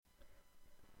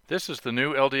This is the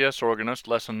new LDS Organist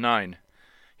Lesson 9,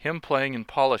 Hymn Playing in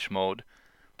Polish Mode,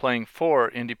 playing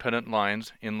 4 independent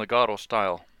lines in legato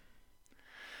style.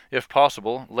 If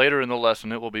possible, later in the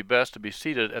lesson it will be best to be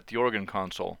seated at the organ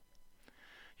console.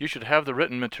 You should have the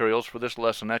written materials for this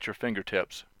lesson at your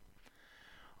fingertips.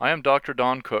 I am Dr.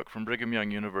 Don Cook from Brigham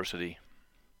Young University.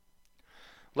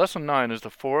 Lesson 9 is the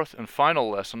 4th and final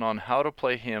lesson on how to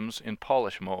play hymns in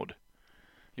Polish mode.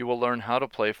 You will learn how to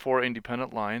play 4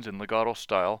 independent lines in legato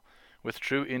style with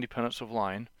true independence of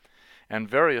line, and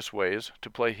various ways to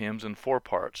play hymns in 4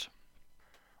 parts.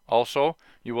 Also,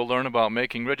 you will learn about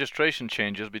making registration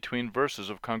changes between verses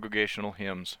of congregational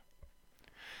hymns.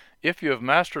 If you have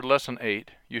mastered Lesson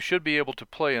 8, you should be able to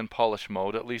play in Polish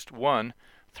mode at least one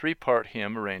 3-part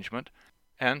hymn arrangement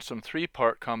and some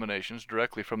 3-part combinations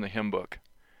directly from the hymn book.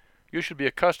 You should be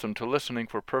accustomed to listening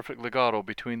for perfect legato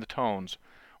between the tones,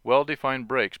 well-defined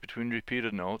breaks between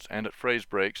repeated notes and at phrase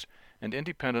breaks, and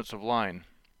independence of line.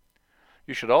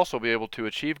 You should also be able to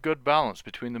achieve good balance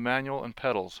between the manual and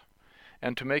pedals,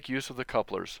 and to make use of the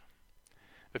couplers.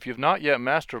 If you have not yet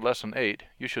mastered Lesson 8,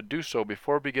 you should do so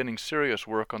before beginning serious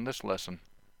work on this lesson.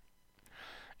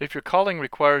 If your calling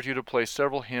requires you to play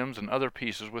several hymns and other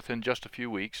pieces within just a few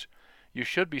weeks, you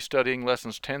should be studying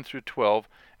Lessons 10 through 12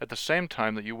 at the same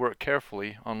time that you work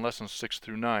carefully on Lessons 6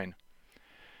 through 9.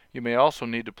 You may also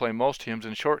need to play most hymns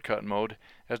in shortcut mode,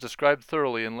 as described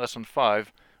thoroughly in Lesson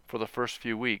 5 for the first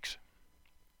few weeks.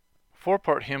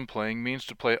 4-part hymn playing means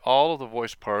to play all of the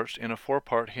voice parts in a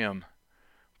 4-part hymn.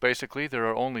 Basically, there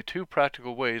are only 2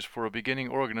 practical ways for a beginning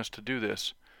organist to do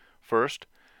this. First,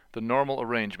 the normal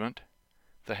arrangement.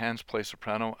 The hands play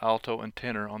soprano, alto, and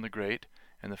tenor on the grate,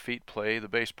 and the feet play the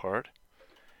bass part.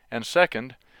 And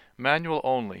second, manual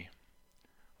only.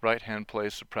 Right hand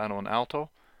plays soprano and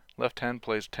alto, left hand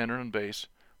plays tenor and bass,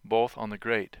 both on the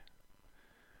grate.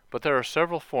 But there are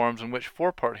several forms in which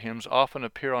 4-part hymns often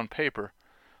appear on paper,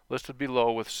 listed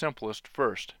below with simplest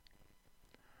first.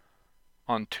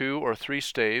 On 2 or 3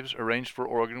 staves arranged for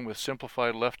organ with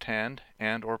simplified left hand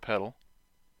and or pedal.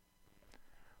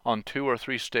 On 2 or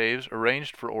 3 staves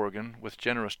arranged for organ with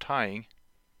generous tying.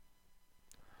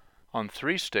 On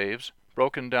 3 staves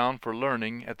broken down for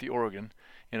learning at the organ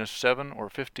in a 7 or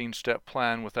 15-step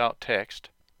plan without text,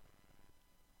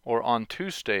 or on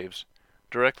 2 staves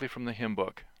directly from the hymn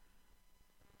book.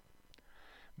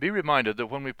 Be reminded that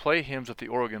when we play hymns at the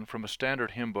organ from a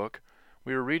standard hymn book,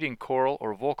 we are reading choral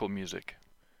or vocal music.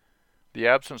 The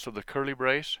absence of the curly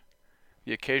brace,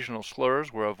 the occasional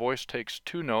slurs where a voice takes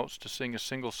 2 notes to sing a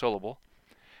single syllable,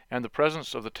 and the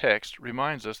presence of the text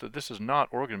reminds us that this is not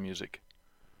organ music.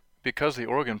 Because the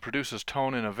organ produces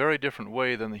tone in a very different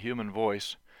way than the human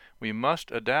voice, we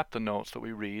must adapt the notes that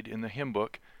we read in the hymn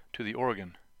book to the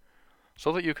organ.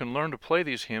 So that you can learn to play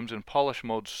these hymns in Polish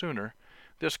mode sooner,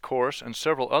 this course and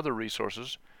several other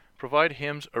resources provide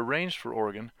hymns arranged for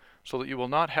organ so that you will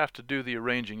not have to do the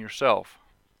arranging yourself.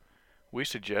 We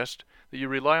suggest that you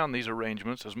rely on these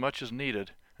arrangements as much as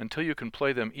needed until you can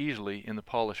play them easily in the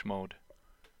Polish mode.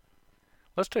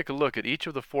 Let's take a look at each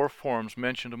of the 4 forms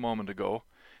mentioned a moment ago,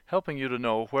 helping you to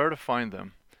know where to find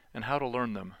them and how to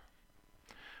learn them.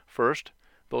 First,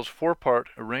 those 4-part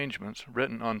arrangements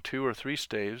written on 2 or 3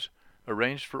 staves,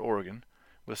 arranged for organ,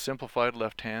 with simplified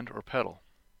left hand or pedal.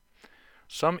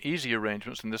 Some easy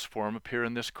arrangements in this form appear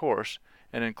in this course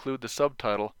and include the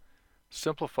subtitle,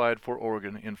 Simplified for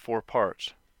Organ in 4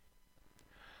 Parts.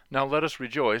 Now let us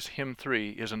rejoice, Hymn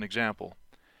 3 is an example.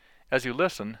 As you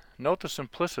listen, note the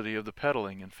simplicity of the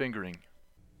pedaling and fingering.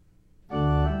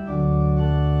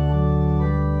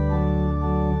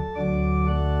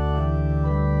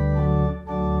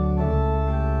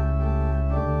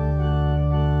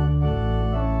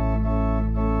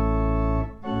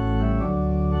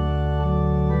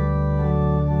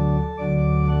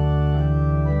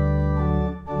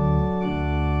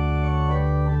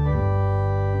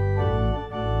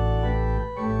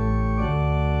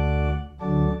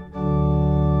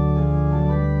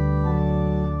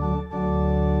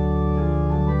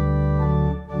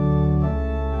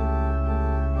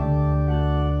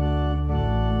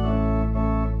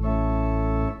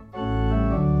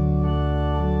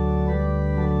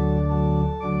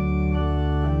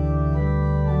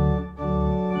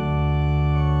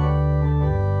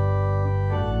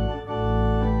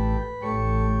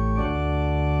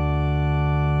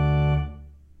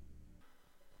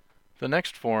 The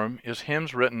next form is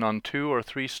hymns written on 2 or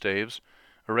 3 staves,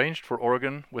 arranged for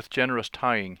organ with generous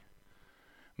tying.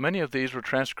 Many of these were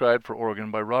transcribed for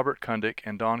organ by Robert Kundick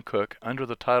and Don Cook under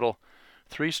the title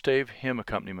 3-Stave Hymn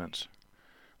Accompaniments.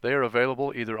 They are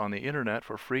available either on the internet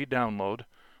for free download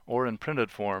or in printed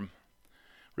form.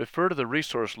 Refer to the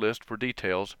resource list for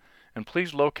details, and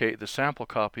please locate the sample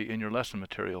copy in your lesson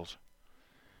materials.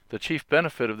 The chief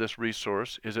benefit of this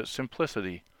resource is its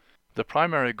simplicity. The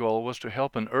primary goal was to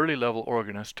help an early level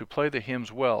organist to play the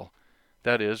hymns well,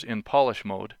 that is, in polish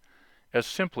mode, as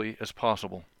simply as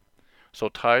possible. So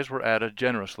ties were added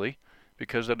generously,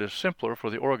 because it is simpler for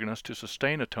the organist to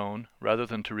sustain a tone rather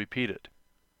than to repeat it.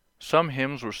 Some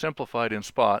hymns were simplified in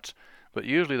spots, but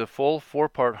usually the full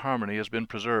four-part harmony has been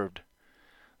preserved.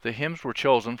 The hymns were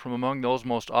chosen from among those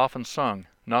most often sung,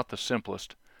 not the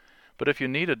simplest. But if you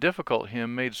need a difficult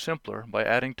hymn made simpler by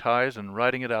adding ties and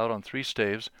writing it out on 3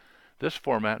 staves, this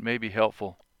format may be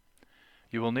helpful.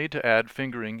 You will need to add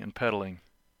fingering and pedaling.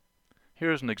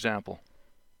 Here is an example.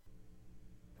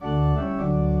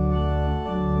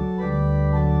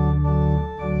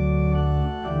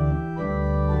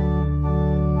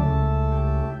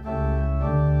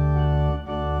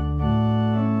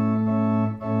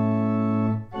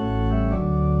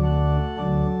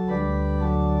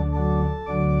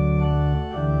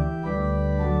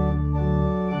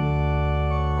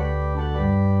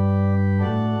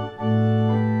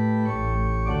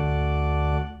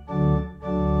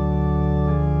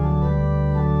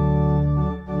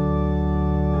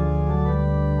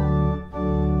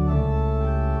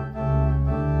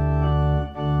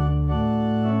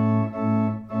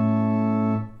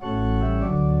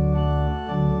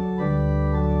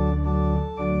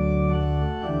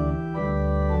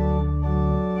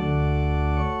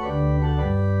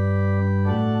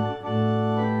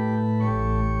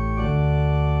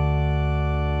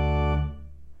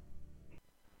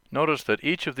 Notice that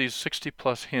each of these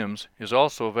 60-plus hymns is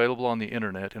also available on the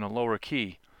internet in a lower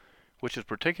key, which is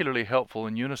particularly helpful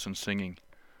in unison singing.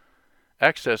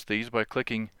 Access these by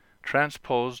clicking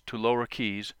Transpose to Lower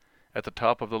Keys at the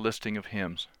top of the listing of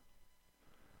hymns.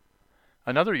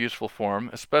 Another useful form,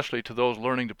 especially to those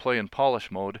learning to play in polish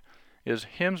mode, is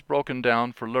hymns broken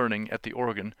down for learning at the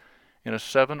organ in a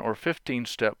 7 or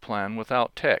 15-step plan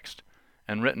without text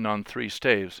and written on 3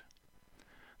 staves.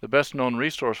 The best-known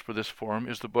resource for this form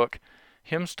is the book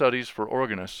Hymn Studies for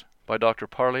Organists by Dr.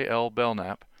 Parley L.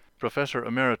 Belknap, Professor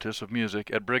Emeritus of Music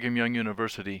at Brigham Young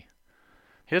University.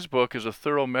 His book is a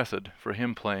thorough method for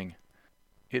hymn playing.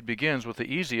 It begins with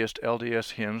the easiest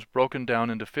LDS hymns broken down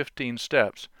into 15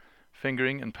 steps,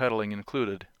 fingering and pedaling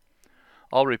included.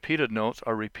 All repeated notes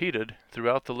are repeated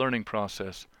throughout the learning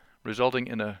process, resulting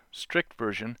in a strict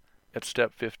version at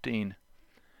step 15.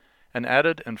 An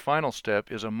added and final step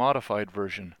is a modified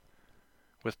version,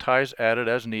 with ties added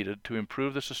as needed to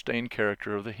improve the sustained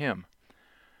character of the hymn.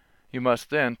 You must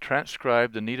then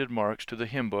transcribe the needed marks to the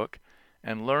hymn book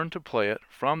and learn to play it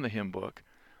from the hymn book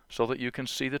so that you can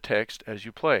see the text as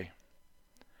you play.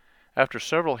 After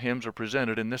several hymns are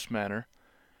presented in this manner,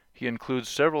 he includes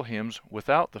several hymns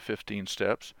without the 15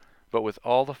 steps, but with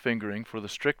all the fingering for the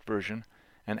strict version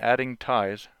and adding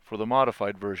ties for the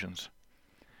modified versions.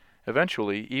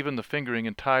 Eventually, even the fingering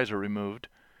and ties are removed,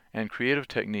 and creative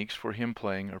techniques for hymn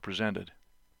playing are presented.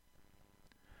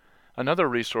 Another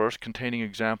resource containing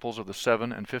examples of the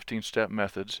 7 and 15-step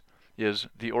methods is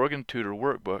The Organ Tutor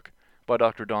Workbook by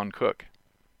Dr. Don Cook.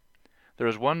 There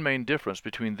is one main difference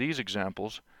between these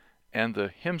examples and the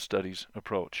hymn studies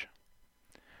approach.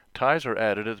 Ties are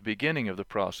added at the beginning of the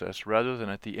process rather than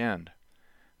at the end.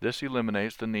 This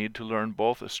eliminates the need to learn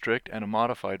both a strict and a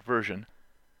modified version,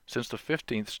 since the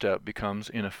 15th step becomes,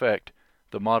 in effect,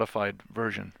 the modified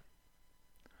version.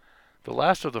 The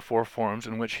last of the 4 forms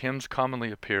in which hymns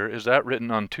commonly appear is that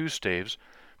written on 2 staves,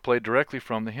 played directly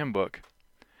from the hymn book.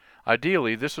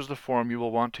 Ideally, this is the form you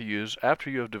will want to use after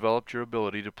you have developed your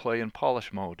ability to play in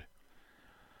polish mode.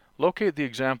 Locate the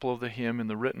example of the hymn in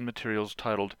the written materials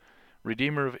titled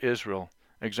Redeemer of Israel,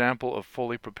 Example of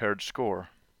Fully Prepared Score.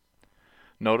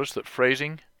 Notice that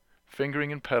phrasing,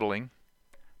 fingering and pedaling,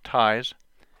 ties,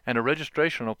 and a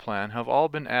registrational plan have all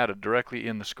been added directly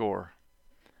in the score.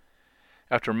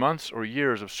 After months or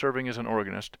years of serving as an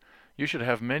organist, you should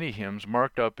have many hymns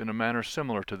marked up in a manner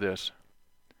similar to this.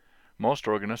 Most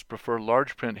organists prefer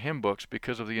large print hymn books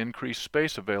because of the increased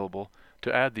space available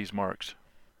to add these marks.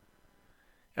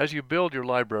 As you build your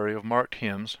library of marked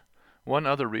hymns, one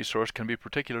other resource can be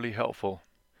particularly helpful.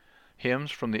 Hymns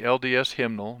from the LDS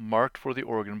hymnal marked for the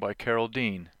organ by Carol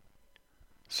Dean.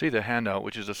 See the handout,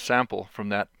 which is a sample from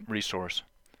that resource.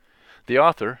 The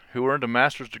author, who earned a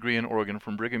master's degree in organ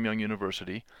from Brigham Young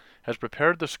University, has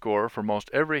prepared the score for most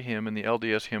every hymn in the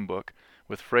LDS hymn book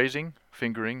with phrasing,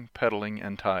 fingering, pedaling,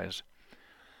 and ties.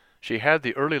 She had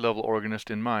the early level organist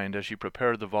in mind as she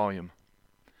prepared the volume.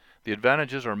 The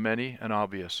advantages are many and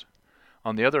obvious.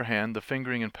 On the other hand, the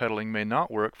fingering and pedaling may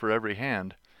not work for every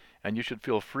hand, and you should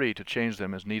feel free to change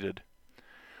them as needed.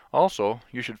 Also,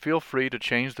 you should feel free to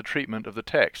change the treatment of the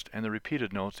text and the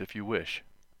repeated notes if you wish.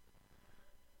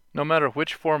 No matter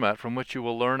which format from which you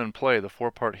will learn and play the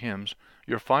four-part hymns,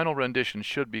 your final rendition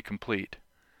should be complete.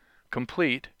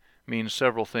 Complete means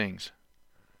several things.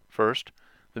 First,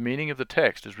 the meaning of the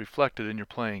text is reflected in your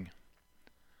playing.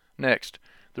 Next,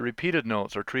 the repeated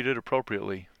notes are treated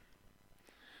appropriately.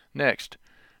 Next,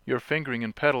 your fingering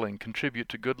and pedaling contribute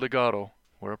to good legato,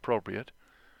 where appropriate,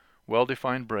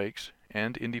 well-defined breaks,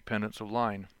 and independence of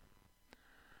line.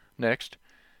 Next,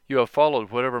 you have followed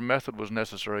whatever method was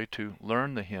necessary to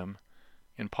learn the hymn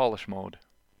in polish mode.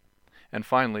 And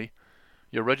finally,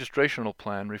 your registrational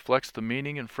plan reflects the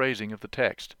meaning and phrasing of the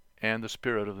text and the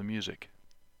spirit of the music.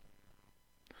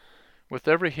 With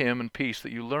every hymn and piece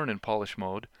that you learn in polish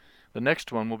mode, the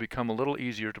next one will become a little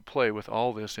easier to play with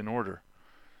all this in order.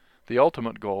 The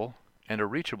ultimate goal, and a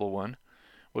reachable one,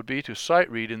 would be to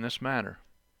sight read in this manner.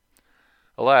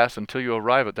 Alas, until you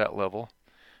arrive at that level,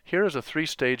 here is a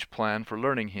 3-stage plan for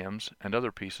learning hymns and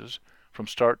other pieces from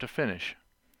start to finish.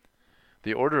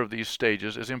 The order of these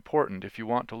stages is important if you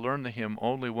want to learn the hymn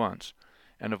only once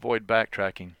and avoid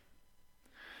backtracking.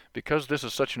 Because this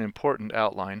is such an important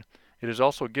outline, it is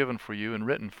also given for you in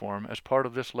written form as part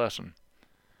of this lesson.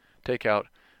 Take out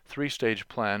 3-stage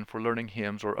plan for learning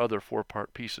hymns or other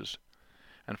 4-part pieces,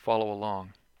 and follow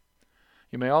along.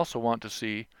 You may also want to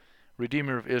see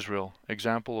Redeemer of Israel,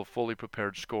 example of fully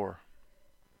prepared score.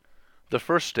 The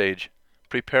first stage,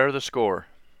 prepare the score.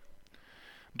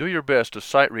 Do your best to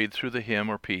sight read through the hymn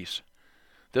or piece.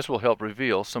 This will help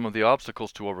reveal some of the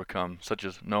obstacles to overcome, such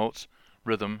as notes,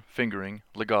 rhythm, fingering,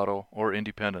 legato, or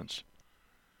independence.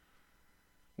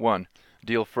 1.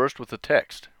 Deal first with the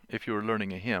text, if you are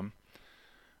learning a hymn.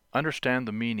 Understand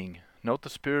the meaning. Note the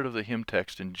spirit of the hymn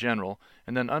text in general,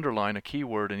 and then underline a key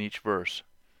word in each verse.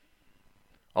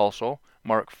 Also,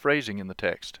 mark phrasing in the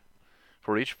text.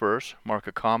 For each verse, mark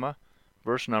a comma,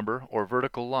 verse number, or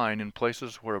vertical line in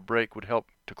places where a break would help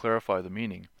to clarify the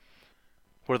meaning.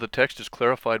 Where the text is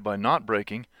clarified by not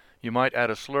breaking, you might add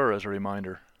a slur as a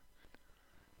reminder.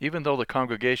 Even though the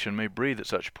congregation may breathe at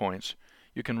such points,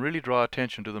 you can really draw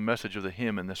attention to the message of the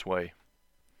hymn in this way.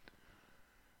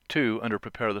 2. Under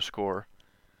prepare the score,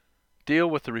 deal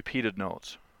with the repeated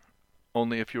notes,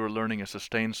 only if you are learning a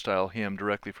sustained style hymn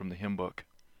directly from the hymn book.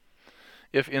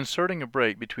 If inserting a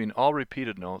break between all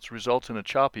repeated notes results in a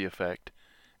choppy effect,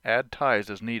 add ties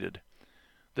as needed.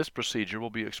 This procedure will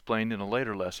be explained in a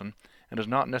later lesson and is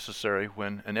not necessary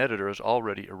when an editor has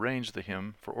already arranged the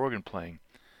hymn for organ playing,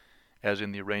 as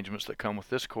in the arrangements that come with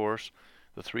this course,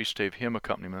 the 3-stave hymn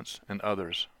accompaniments, and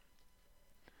others.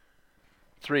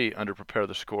 3. Under prepare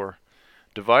the score,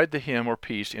 divide the hymn or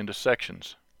piece into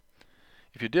sections.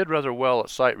 If you did rather well at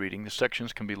sight reading, the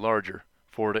sections can be larger,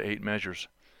 4 to 8 measures.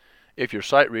 If your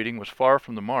sight reading was far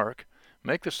from the mark,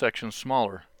 make the sections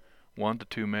smaller, 1 to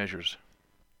 2 measures.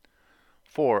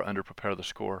 4. Under prepare the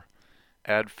score,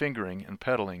 add fingering and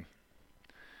pedaling.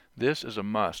 This is a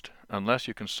must, unless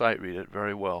you can sight read it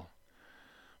very well.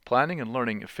 Planning and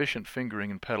learning efficient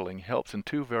fingering and pedaling helps in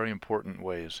 2 very important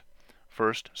ways.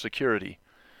 First, security.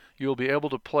 You will be able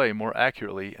to play more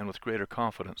accurately and with greater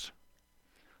confidence.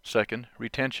 Second,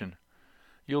 retention.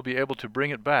 You will be able to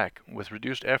bring it back with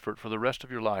reduced effort for the rest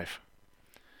of your life.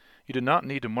 You do not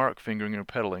need to mark fingering or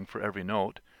pedaling for every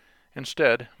note.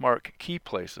 Instead, mark key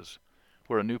places,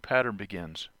 where a new pattern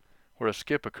begins, where a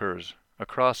skip occurs, a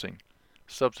crossing,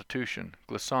 substitution,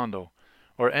 glissando,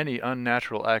 or any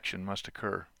unnatural action must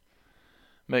occur.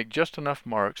 Make just enough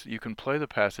marks that you can play the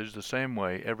passage the same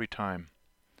way every time.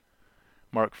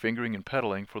 Mark fingering and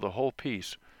pedaling for the whole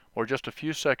piece, or just a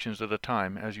few sections at a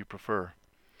time as you prefer.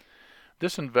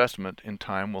 This investment in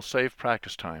time will save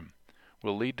practice time,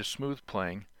 will lead to smooth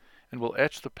playing, and will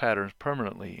etch the patterns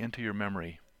permanently into your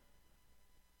memory.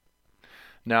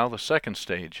 Now the second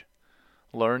stage.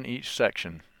 Learn each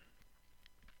section.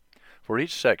 For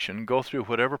each section, go through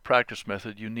whatever practice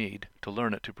method you need to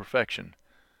learn it to perfection.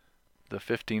 The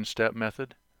 15-step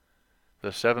method, the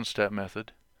 7-step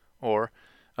method, or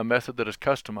a method that is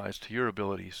customized to your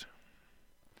abilities.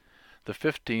 The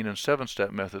 15 and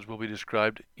 7-step methods will be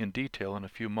described in detail in a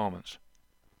few moments.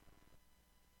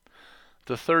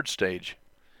 The third stage.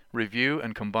 Review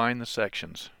and combine the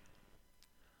sections.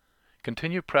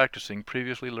 Continue practicing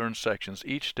previously learned sections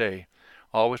each day,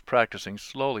 always practicing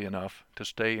slowly enough to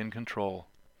stay in control.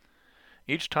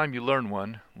 Each time you learn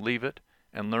one, leave it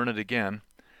and learn it again.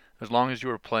 As long as you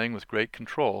are playing with great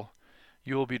control,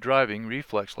 you will be driving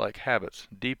reflex-like habits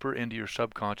deeper into your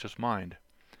subconscious mind.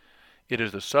 It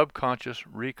is the subconscious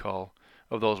recall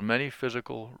of those many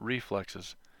physical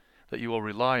reflexes that you will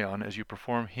rely on as you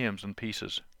perform hymns and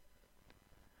pieces.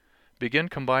 Begin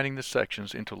combining the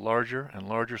sections into larger and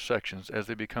larger sections as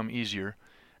they become easier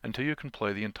until you can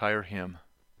play the entire hymn.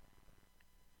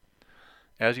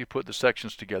 As you put the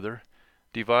sections together,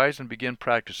 devise and begin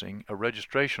practicing a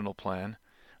registrational plan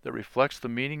that reflects the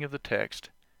meaning of the text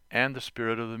and the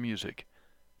spirit of the music,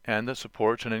 and that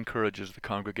supports and encourages the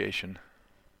congregation.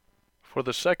 For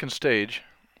the second stage,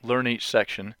 learn each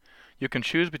section, you can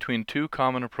choose between two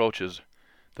common approaches,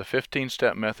 the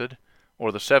 15-step method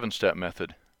or the 7-step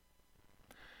method.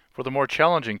 For the more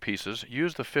challenging pieces,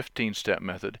 use the 15-step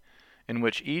method, in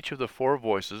which each of the 4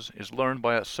 voices is learned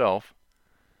by itself.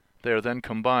 They are then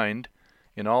combined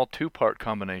in all 2-part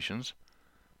combinations,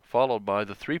 followed by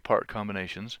the 3-part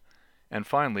combinations, and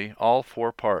finally all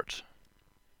 4 parts.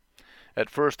 At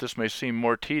first this may seem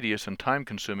more tedious and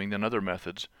time-consuming than other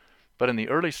methods, but in the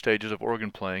early stages of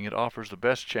organ playing it offers the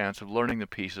best chance of learning the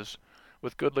pieces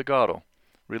with good legato,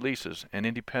 releases, and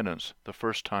independence the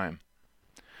first time.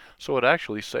 So it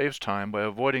actually saves time by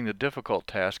avoiding the difficult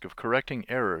task of correcting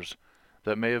errors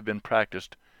that may have been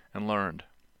practiced and learned.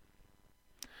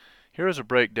 Here is a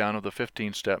breakdown of the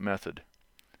 15-step method.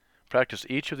 Practice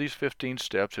each of these 15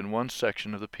 steps in one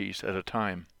section of the piece at a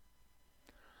time.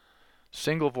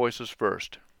 Single voices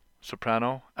first,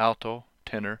 soprano, alto,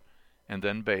 tenor, and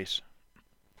then bass.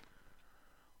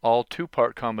 All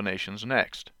 2-part combinations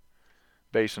next,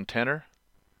 bass and tenor,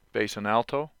 bass and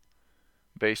alto,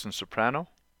 bass and soprano,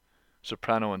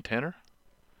 soprano and tenor,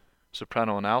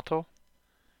 soprano and alto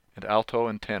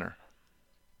and tenor.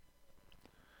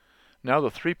 Now the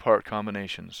 3-part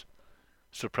combinations,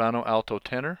 soprano, alto,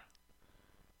 tenor,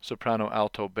 soprano,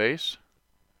 alto, bass,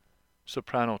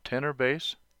 soprano, tenor,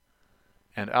 bass,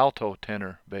 and alto,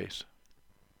 tenor, bass.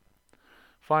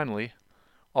 Finally,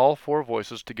 all 4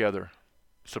 voices together,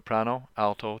 soprano,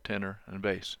 alto, tenor, and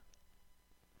bass.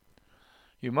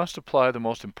 You must apply the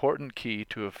most important key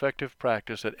to effective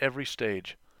practice at every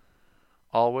stage.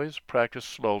 Always practice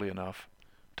slowly enough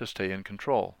to stay in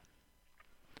control.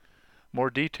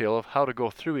 More detail of how to go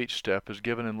through each step is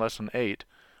given in Lesson 8,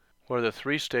 where the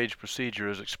 3-stage procedure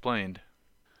is explained.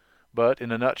 But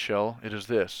in a nutshell, it is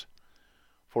this.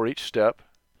 For each step,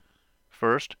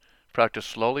 first, practice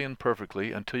slowly and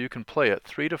perfectly until you can play it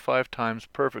 3 to 5 times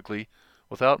perfectly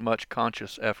without much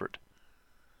conscious effort.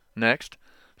 Next,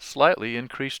 slightly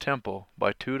increase tempo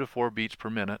by 2 to 4 beats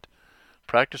per minute,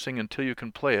 practicing until you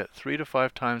can play it 3 to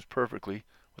 5 times perfectly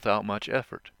without much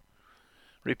effort.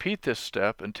 Repeat this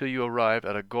step until you arrive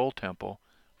at a goal tempo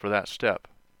for that step.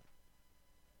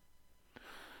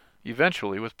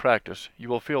 Eventually, with practice, you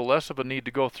will feel less of a need to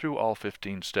go through all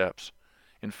 15 steps.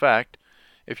 In fact,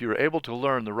 if you are able to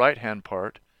learn the right-hand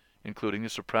part, including the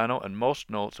soprano and most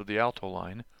notes of the alto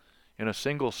line, in a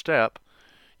single step,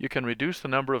 you can reduce the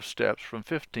number of steps from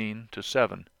 15 to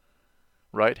 7.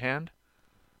 Right hand,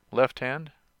 left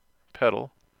hand,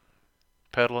 pedal,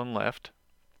 pedal and left,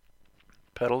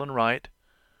 pedal and right,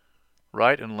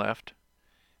 right and left,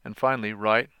 and finally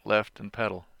right, left, and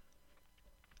pedal.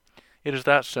 It is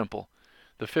that simple.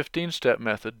 The 15-step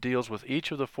method deals with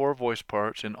each of the 4 voice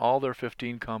parts in all their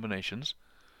 15 combinations,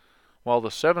 while the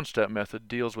 7-step method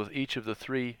deals with each of the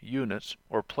 3 units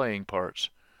or playing parts,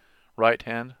 right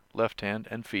hand, left hand,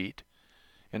 and feet,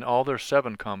 in all their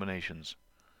 7 combinations.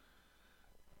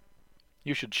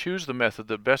 You should choose the method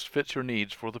that best fits your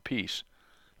needs for the piece.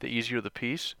 The easier the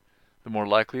piece, the more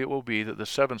likely it will be that the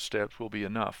 7 steps will be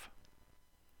enough.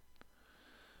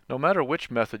 No matter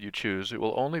which method you choose, it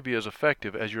will only be as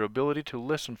effective as your ability to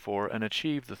listen for and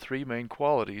achieve the 3 main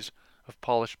qualities of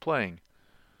polished playing: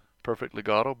 perfect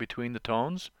legato between the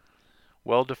tones,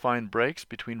 well-defined breaks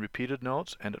between repeated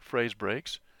notes and at phrase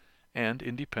breaks, and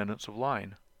independence of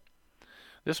line.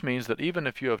 This means that even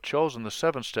if you have chosen the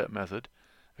 7-step method,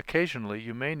 occasionally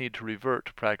you may need to revert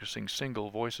to practicing single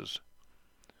voices.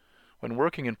 When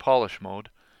working in polish mode,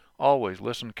 always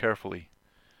listen carefully,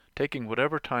 taking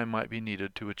whatever time might be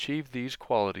needed to achieve these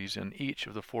qualities in each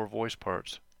of the 4 voice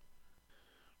parts.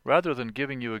 Rather than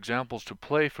giving you examples to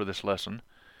play for this lesson,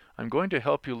 I'm going to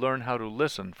help you learn how to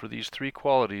listen for these 3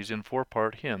 qualities in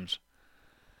 4-part hymns.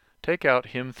 Take out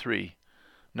Hymn 3,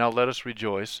 Now Let Us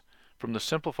Rejoice, from the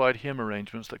simplified hymn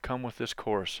arrangements that come with this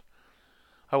course.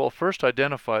 I will first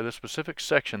identify the specific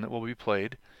section that will be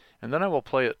played, and then I will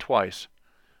play it twice,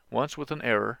 once with an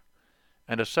error,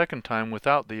 and a second time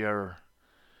without the error.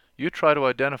 You try to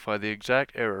identify the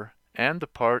exact error and the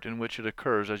part in which it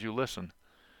occurs as you listen.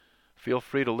 Feel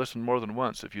free to listen more than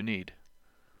once if you need.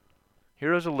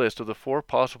 Here is a list of the 4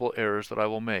 possible errors that I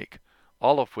will make,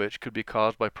 all of which could be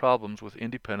caused by problems with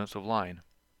independence of line.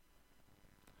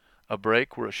 A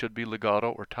break where it should be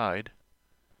legato or tied.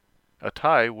 A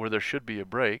tie where there should be a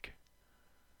break.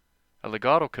 a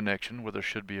legato connection where there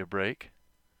should be a break,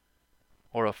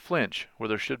 or a flinch where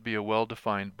there should be a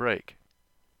well-defined break.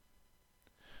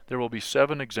 There will be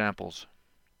 7 examples.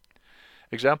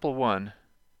 Example 1,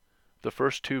 the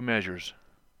first 2 measures.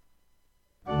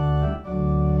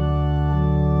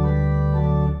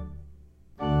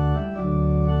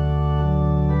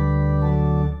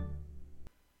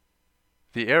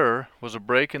 The error was a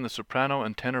break in the soprano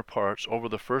and tenor parts over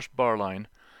the first bar line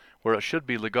where it should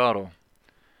be legato.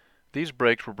 These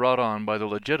breaks were brought on by the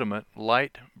legitimate,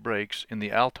 light breaks in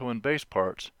the alto and bass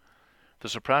parts. The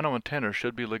soprano and tenor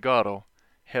should be legato,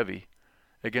 heavy,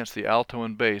 against the alto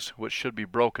and bass, which should be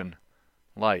broken,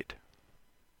 light.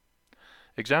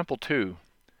 Example 2,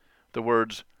 the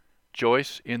words,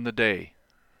 Joyce in the day.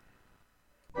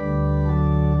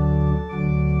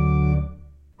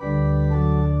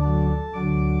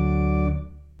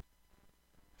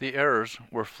 The errors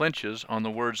were flinches on the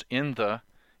words in the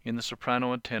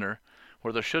soprano and tenor,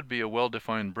 where there should be a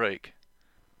well-defined break.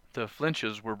 The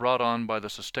flinches were brought on by the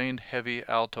sustained heavy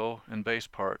alto and bass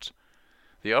parts.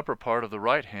 The upper part of the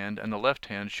right hand and the left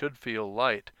hand should feel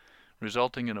light,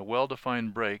 resulting in a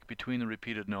well-defined break between the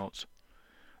repeated notes.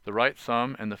 The right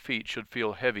thumb and the feet should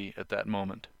feel heavy at that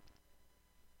moment.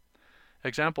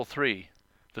 Example 3,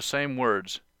 the same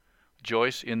words,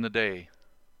 Joyce in the day.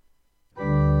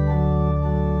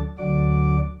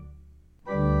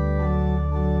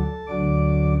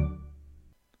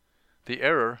 The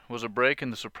error was a break in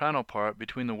the soprano part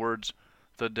between the words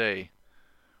the day,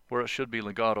 where it should be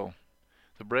legato.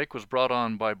 The break was brought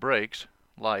on by breaks,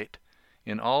 light,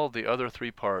 in all of the other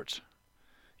 3 parts.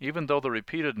 Even though the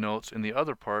repeated notes in the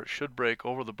other part should break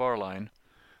over the bar line,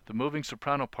 the moving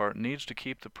soprano part needs to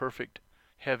keep the perfect,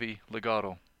 heavy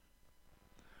legato.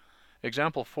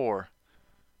 Example 4,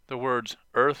 the words,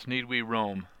 Earth need we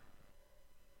roam.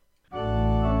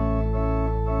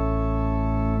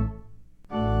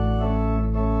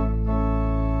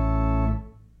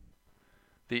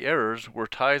 The errors were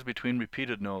ties between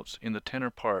repeated notes in the tenor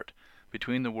part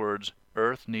between the words,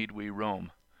 Earth need we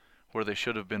roam, where they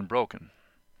should have been broken.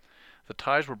 The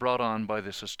ties were brought on by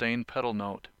the sustained pedal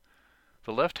note.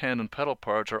 The left hand and pedal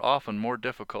parts are often more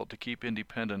difficult to keep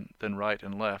independent than right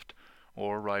and left,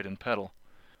 or right and pedal.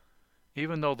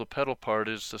 Even though the pedal part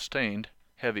is sustained,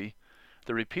 heavy,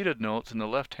 the repeated notes in the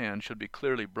left hand should be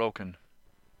clearly broken.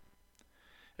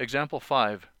 Example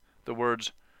 5, the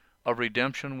words, Of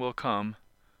redemption will come,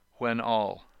 when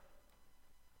all.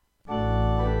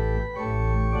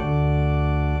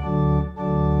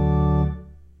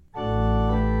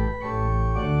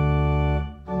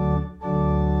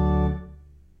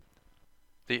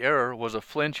 The error was a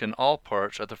flinch in all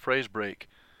parts at the phrase break,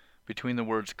 between the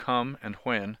words come and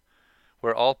when,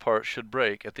 where all parts should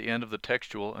break at the end of the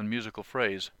textual and musical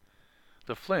phrase.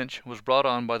 The flinch was brought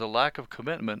on by the lack of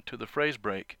commitment to the phrase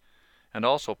break, and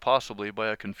also possibly by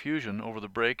a confusion over the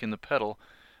break in the pedal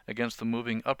against the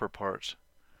moving upper parts.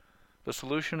 The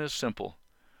solution is simple.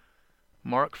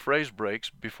 Mark phrase breaks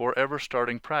before ever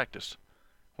starting practice,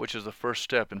 which is the first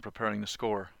step in preparing the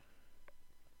score.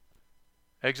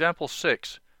 Example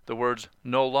 6, the words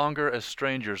no longer as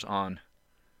strangers on.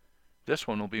 This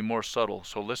one will be more subtle,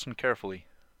 so listen carefully.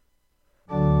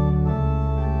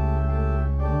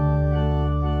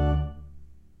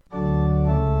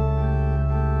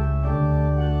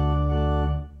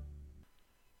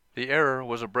 The error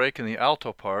was a break in the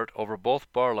alto part over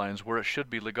both bar lines where it should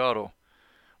be legato,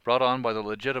 brought on by the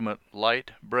legitimate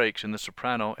light breaks in the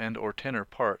soprano and or tenor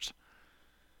parts.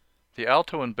 The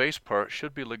alto and bass part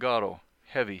should be legato,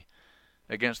 heavy,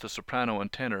 against the soprano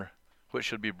and tenor, which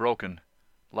should be broken,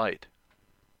 light.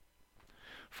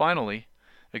 Finally,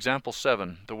 example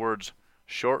 7, the words,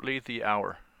 shortly the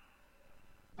hour.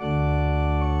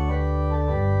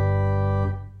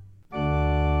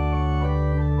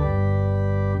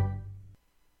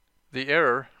 The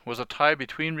error was a tie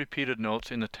between repeated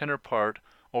notes in the tenor part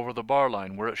over the bar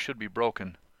line where it should be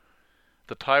broken.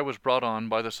 The tie was brought on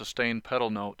by the sustained pedal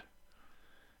note.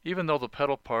 Even though the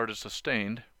pedal part is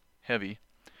sustained, heavy,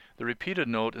 the repeated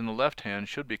note in the left hand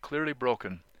should be clearly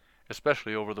broken,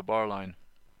 especially over the bar line.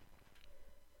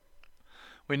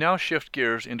 We now shift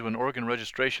gears into an organ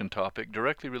registration topic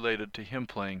directly related to hymn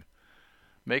playing,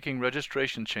 making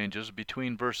registration changes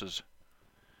between verses.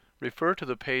 Refer to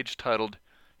the page titled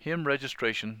Hymn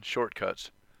Registration Shortcuts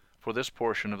for this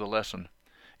portion of the lesson.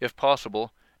 If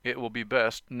possible, it will be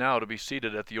best now to be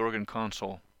seated at the organ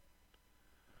console.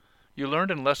 You learned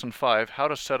in Lesson 5 how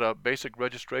to set up basic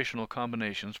registrational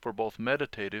combinations for both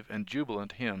meditative and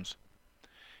jubilant hymns.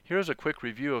 Here is a quick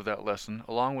review of that lesson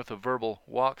along with a verbal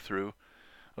walkthrough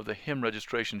of the hymn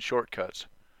registration shortcuts,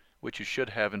 which you should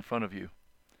have in front of you.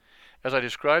 As I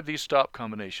describe these stop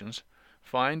combinations,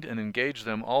 find and engage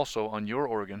them also on your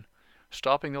organ,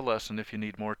 stopping the lesson if you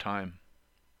need more time.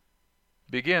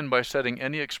 Begin by setting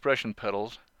any expression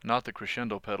pedals, not the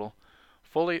crescendo pedal,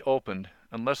 fully opened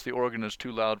unless the organ is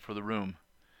too loud for the room.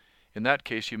 In that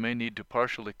case, you may need to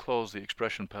partially close the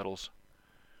expression pedals.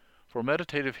 For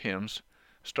meditative hymns,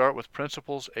 start with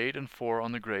principles 8 and 4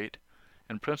 on the great,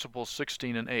 and principles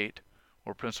 16 and 8,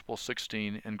 or principle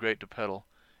 16 and great to pedal,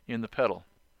 in the pedal.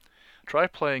 Try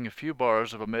playing a few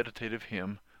bars of a meditative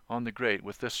hymn on the great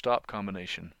with this stop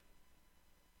combination.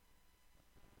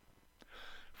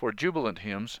 For jubilant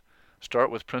hymns, start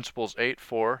with principles 8,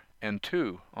 4, and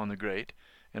 2 on the great,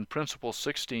 and principles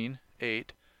 16,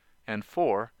 8, and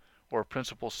 4, or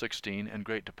principle 16 and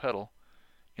great to pedal,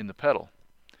 in the pedal.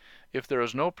 If there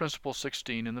is no principle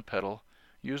 16 in the pedal,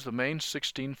 use the main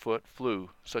 16-foot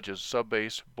flue, such as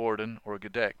sub-bass, Borden, or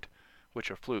gedeckt, which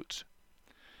are flutes.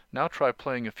 Now try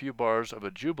playing a few bars of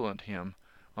a jubilant hymn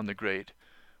on the great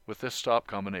with this stop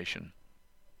combination.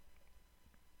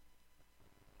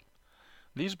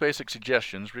 These basic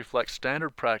suggestions reflect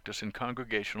standard practice in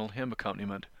congregational hymn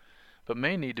accompaniment, but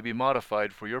may need to be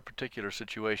modified for your particular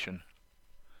situation.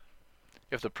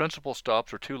 If the principal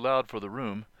stops are too loud for the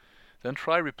room, then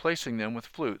try replacing them with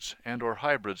flutes and or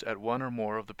hybrids at one or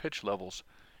more of the pitch levels,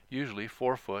 usually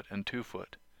 4-foot and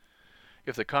 2-foot.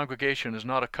 If the congregation is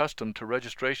not accustomed to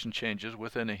registration changes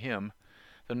within a hymn,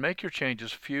 then make your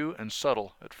changes few and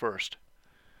subtle at first.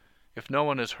 If no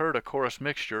one has heard a chorus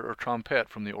mixture or trompette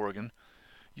from the organ,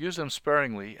 use them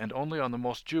sparingly and only on the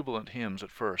most jubilant hymns at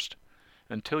first,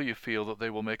 until you feel that they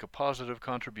will make a positive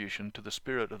contribution to the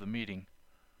spirit of the meeting.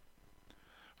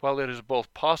 While it is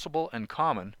both possible and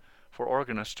common for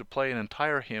organists to play an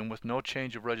entire hymn with no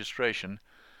change of registration,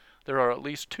 there are at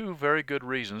least two very good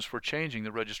reasons for changing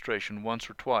the registration once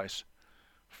or twice.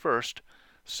 First,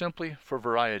 simply for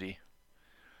variety.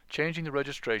 Changing the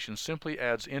registration simply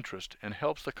adds interest and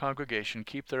helps the congregation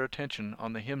keep their attention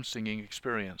on the hymn-singing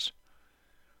experience.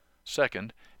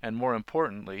 Second, and more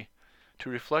importantly, to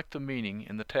reflect the meaning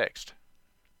in the text.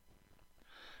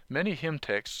 Many hymn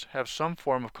texts have some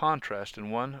form of contrast in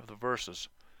one of the verses.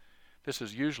 This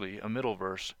is usually a middle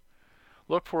verse.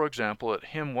 Look, for example, at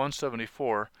hymn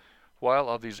 174, While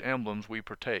of these emblems we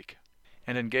partake,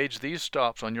 and engage these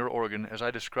stops on your organ as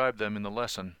I described them in the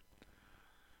lesson.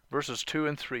 Verses 2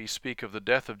 and 3 speak of the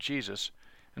death of Jesus,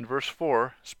 and verse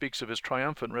 4 speaks of his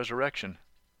triumphant resurrection.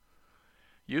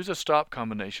 Use a stop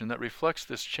combination that reflects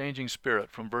this changing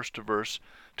spirit from verse to verse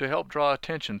to help draw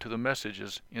attention to the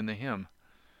messages in the hymn.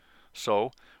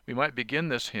 So, we might begin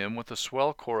this hymn with a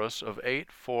swell chorus of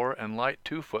 8, 4, and light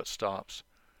 2-foot stops,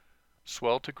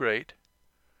 swell to great,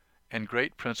 and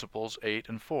great principles 8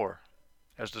 and 4,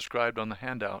 as described on the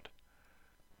handout.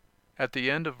 At the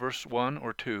end of verse 1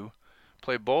 or 2,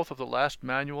 play both of the last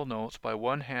manual notes by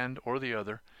one hand or the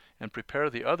other, and prepare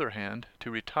the other hand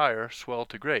to retire swell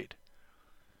to great.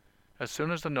 As soon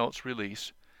as the notes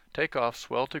release, take off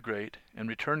swell to great and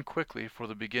return quickly for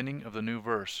the beginning of the new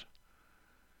verse.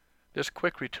 This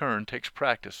quick return takes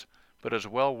practice, but is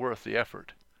well worth the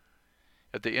effort.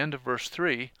 At the end of verse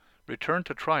 3, return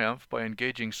to triumph by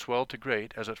engaging swell to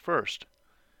great as at first.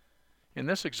 In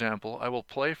this example, I will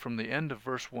play from the end of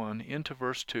verse 1 into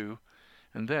verse 2,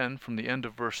 and then from the end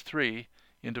of verse 3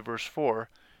 into verse 4,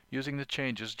 using the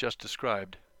changes just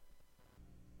described.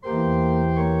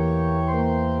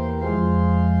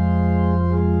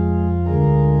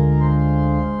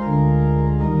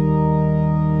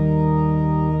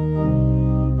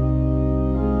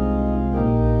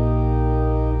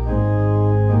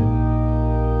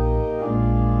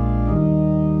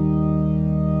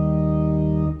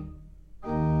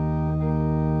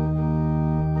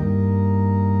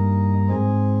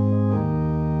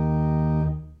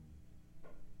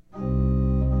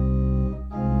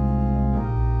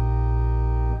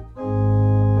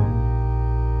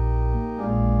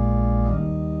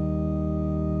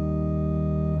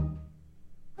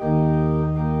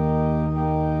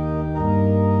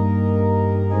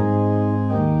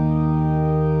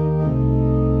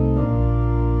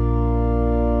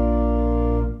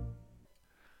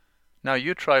 Now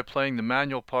you try playing the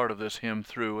manual part of this hymn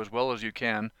through as well as you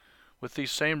can with these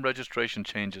same registration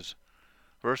changes.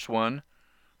 Verse 1,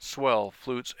 swell,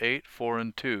 flutes 8, 4,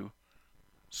 and 2,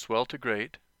 swell to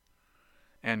great,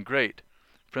 and great,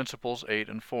 principles 8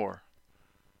 and 4.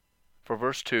 For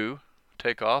verse 2,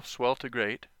 take off, swell to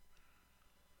great.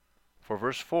 For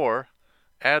verse 4,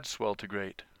 add swell to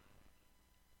great.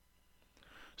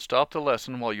 Stop the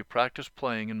lesson while you practice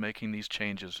playing and making these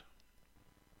changes.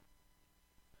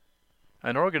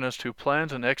 An organist who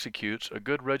plans and executes a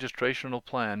good registrational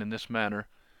plan in this manner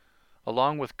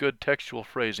along with good textual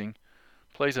phrasing,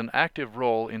 plays an active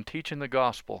role in teaching the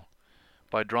gospel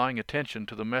by drawing attention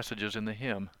to the messages in the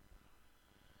hymn.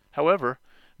 However,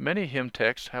 many hymn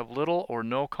texts have little or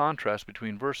no contrast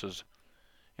between verses.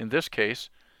 In this case,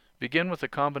 begin with a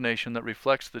combination that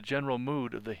reflects the general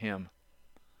mood of the hymn.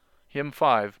 Hymn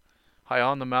 5, High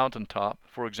on the Mountain Top,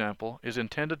 for example, is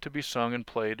intended to be sung and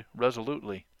played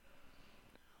resolutely.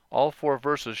 All 4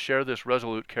 verses share this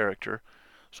resolute character,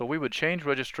 so we would change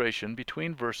registration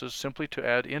between verses simply to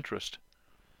add interest.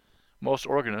 Most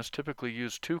organists typically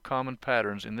use 2 common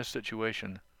patterns in this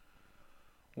situation.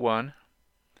 1.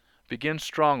 Begin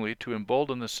strongly to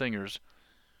embolden the singers,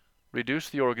 reduce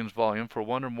the organ's volume for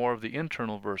 1 or more of the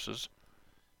internal verses,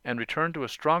 and return to a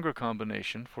stronger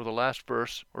combination for the last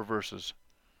verse or verses.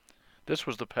 This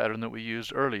was the pattern that we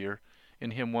used earlier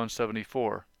in hymn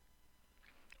 174.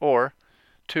 Or,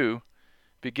 2.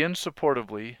 Begin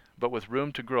supportively, but with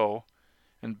room to grow,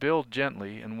 and build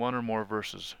gently in 1 or more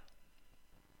verses.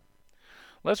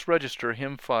 Let's register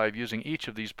hymn 5 using each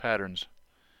of these patterns.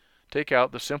 Take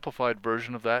out the simplified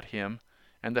version of that hymn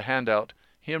and the handout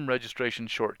Hymn Registration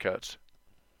Shortcuts.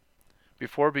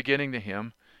 Before beginning the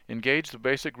hymn, engage the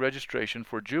basic registration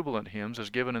for jubilant hymns as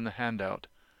given in the handout,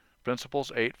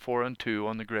 Principles 8, 4, and 2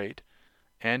 on the grate,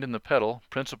 and in the pedal,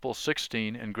 Principles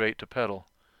 16 and grate to pedal.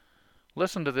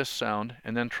 Listen to this sound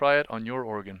and then try it on your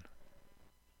organ.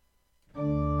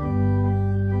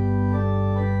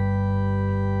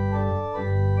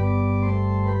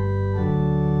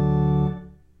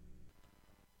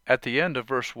 At the end of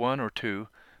verse 1 or 2,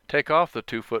 take off the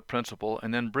 2-foot principle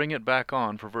and then bring it back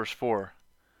on for verse 4.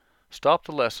 Stop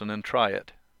the lesson and try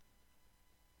it.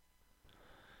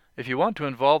 If you want to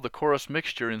involve the chorus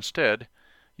mixture instead,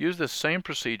 use this same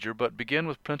procedure but begin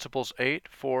with Principles 8,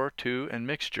 4, 2, and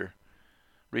mixture.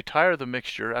 Retire the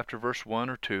mixture after verse 1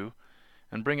 or 2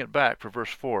 and bring it back for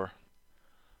verse 4.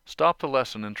 Stop the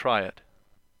lesson and try it.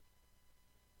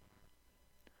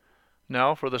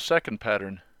 Now for the second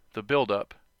pattern, the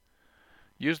build-up.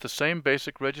 Use the same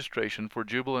basic registration for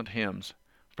jubilant hymns,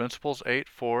 Principles 8,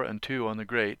 4, and 2 on the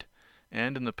grate,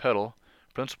 and in the pedal,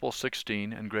 Principle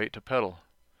 16 and grate to pedal.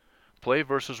 Play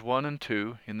verses 1 and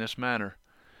 2 in this manner.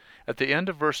 At the end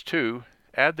of verse 2,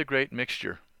 add the grate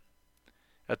mixture.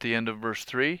 At the end of verse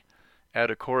 3,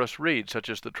 add a chorus reed such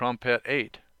as the trompet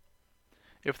 8.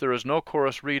 If there is no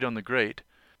chorus reed on the grate,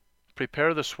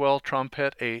 prepare the swell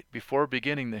trompet 8 before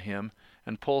beginning the hymn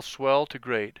and pull swell to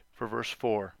grate for verse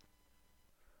 4.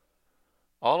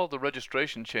 All of the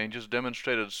registration changes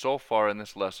demonstrated so far in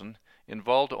this lesson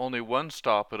involved only one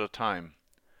stop at a time.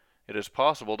 It is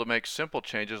possible to make simple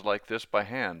changes like this by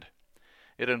hand.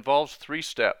 It involves 3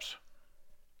 steps.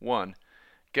 1.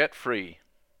 Get free.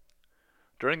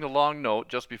 During the long note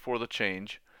just before the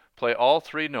change, play all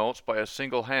 3 notes by a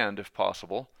single hand if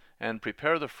possible, and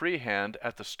prepare the free hand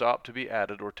at the stop to be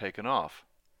added or taken off.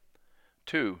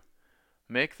 2.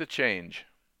 Make the change.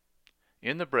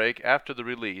 In the break after the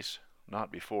release,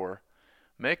 not before,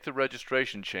 make the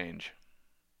registration change.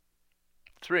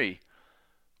 3.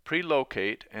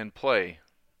 Pre-locate and play.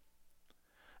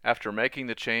 After making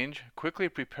the change, quickly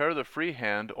prepare the free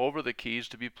hand over the keys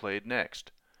to be played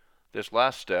next. This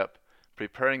last step,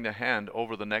 preparing the hand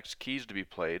over the next keys to be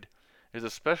played, is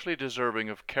especially deserving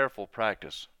of careful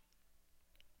practice.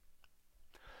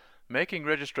 Making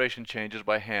registration changes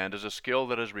by hand is a skill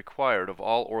that is required of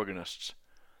all organists.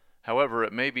 However,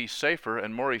 it may be safer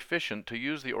and more efficient to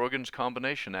use the organ's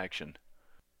combination action.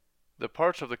 The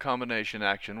parts of the combination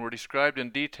action were described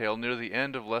in detail near the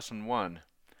end of Lesson 1.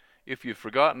 If you've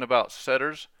forgotten about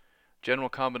setters, general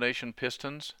combination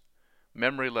pistons,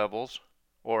 memory levels,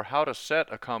 or how to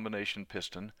set a combination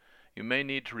piston, you may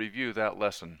need to review that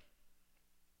lesson.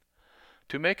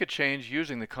 To make a change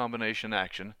using the combination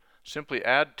action, simply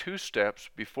add 2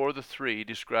 steps before the 3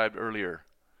 described earlier.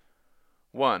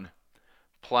 1.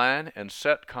 Plan and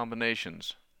set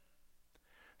combinations.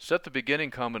 Set the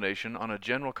beginning combination on a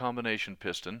general combination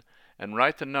piston and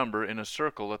write the number in a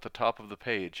circle at the top of the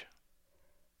page.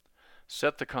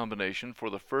 Set the combination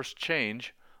for the first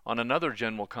change on another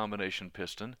general combination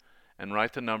piston and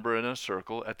write the number in a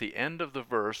circle at the end of the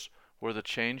verse where the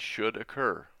change should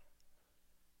occur.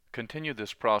 Continue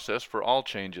this process for all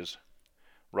changes.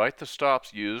 Write the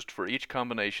stops used for each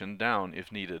combination down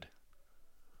if needed.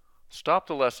 Stop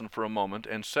the lesson for a moment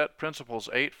and set Principles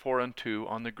 8, 4, and 2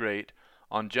 on the grate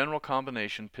on general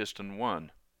combination piston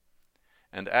 1,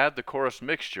 and add the chorus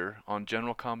mixture on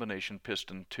general combination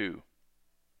piston 2.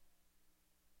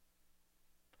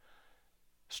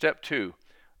 Step 2.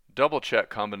 Double check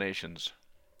combinations.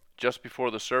 Just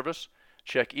before the service,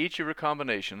 check each of your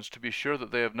combinations to be sure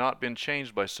that they have not been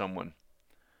changed by someone.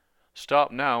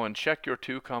 Stop now and check your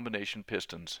 2 combination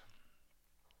pistons.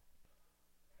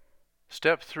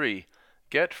 Step 3.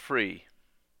 Get free.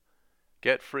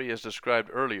 Get free as described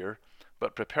earlier,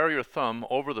 but prepare your thumb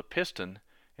over the piston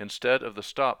instead of the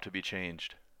stop to be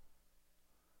changed.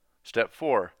 Step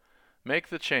 4. Make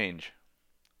the change.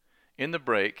 In the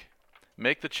break,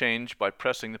 make the change by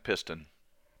pressing the piston.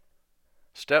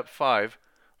 Step 5.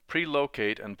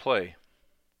 Pre-locate and play.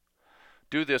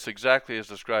 Do this exactly as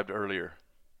described earlier.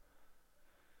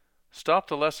 Stop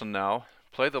the lesson now,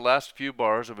 play the last few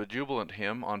bars of a jubilant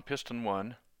hymn on piston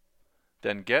 1,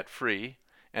 then get free,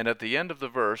 and at the end of the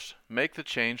verse, make the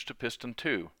change to piston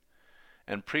 2,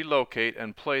 and pre-locate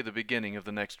and play the beginning of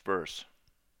the next verse.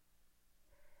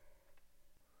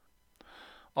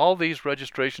 All these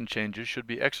registration changes should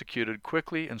be executed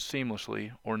quickly and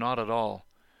seamlessly, or not at all.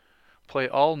 Play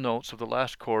all notes of the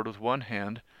last chord with one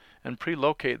hand, and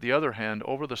pre-locate the other hand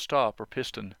over the stop or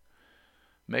piston.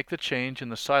 Make the change in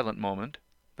the silent moment,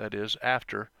 that is,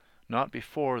 after, not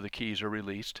before the keys are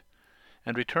released,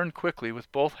 and return quickly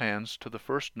with both hands to the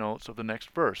first notes of the next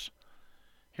verse.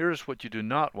 Here is what you do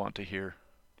not want to hear: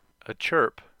 a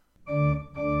chirp,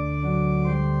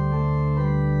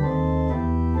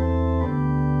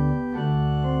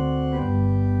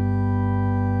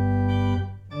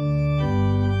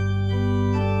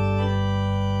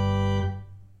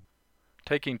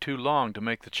 taking too long to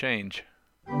make the change,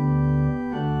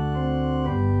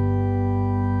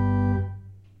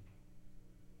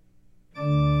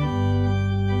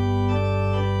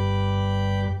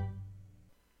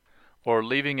 or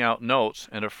leaving out notes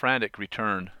and a frantic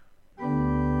return.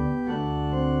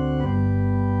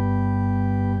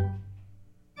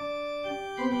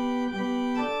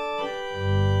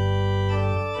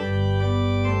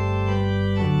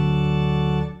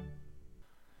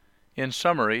 In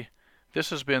summary, this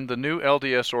has been the new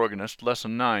LDS Organist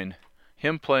Lesson 9,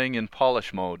 hymn playing in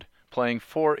polish mode, playing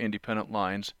 4 independent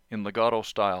lines in legato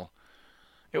style.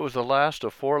 It was the last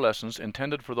of 4 lessons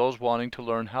intended for those wanting to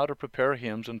learn how to prepare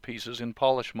hymns and pieces in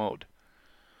polish mode.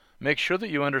 Make sure that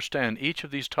you understand each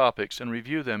of these topics and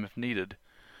review them if needed.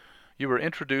 You were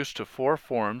introduced to 4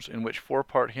 forms in which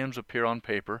 4-part hymns appear on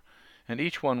paper, and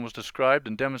each one was described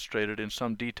and demonstrated in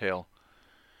some detail.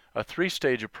 A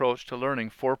 3-stage approach to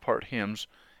learning 4-part hymns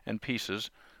and pieces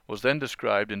was then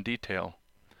described in detail.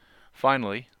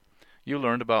 Finally, you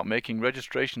learned about making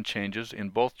registration changes in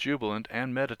both jubilant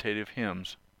and meditative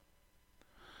hymns.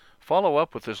 Follow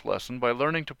up with this lesson by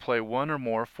learning to play 1 or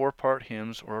more 4-part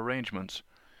hymns or arrangements.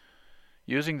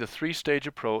 Using the 3-stage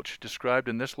approach described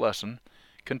in this lesson,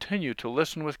 continue to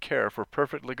listen with care for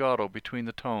perfect legato between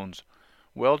the tones,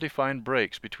 well-defined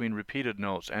breaks between repeated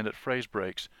notes and at phrase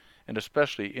breaks, and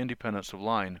especially independence of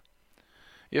line.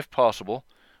 If possible,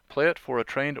 play it for a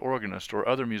trained organist or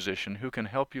other musician who can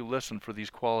help you listen for these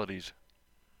qualities.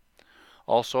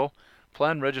 Also,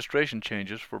 plan registration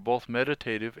changes for both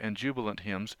meditative and jubilant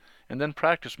hymns, and then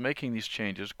practice making these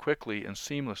changes quickly and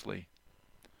seamlessly.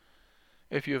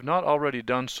 If you have not already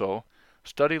done so,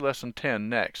 study Lesson 10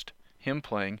 next, hymn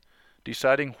playing,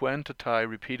 deciding when to tie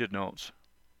repeated notes.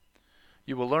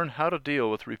 You will learn how to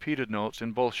deal with repeated notes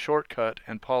in both shortcut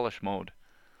and polish mode.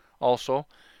 Also,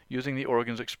 using the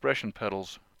organ's expression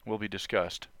pedals will be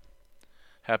discussed.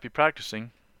 Happy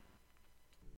practicing!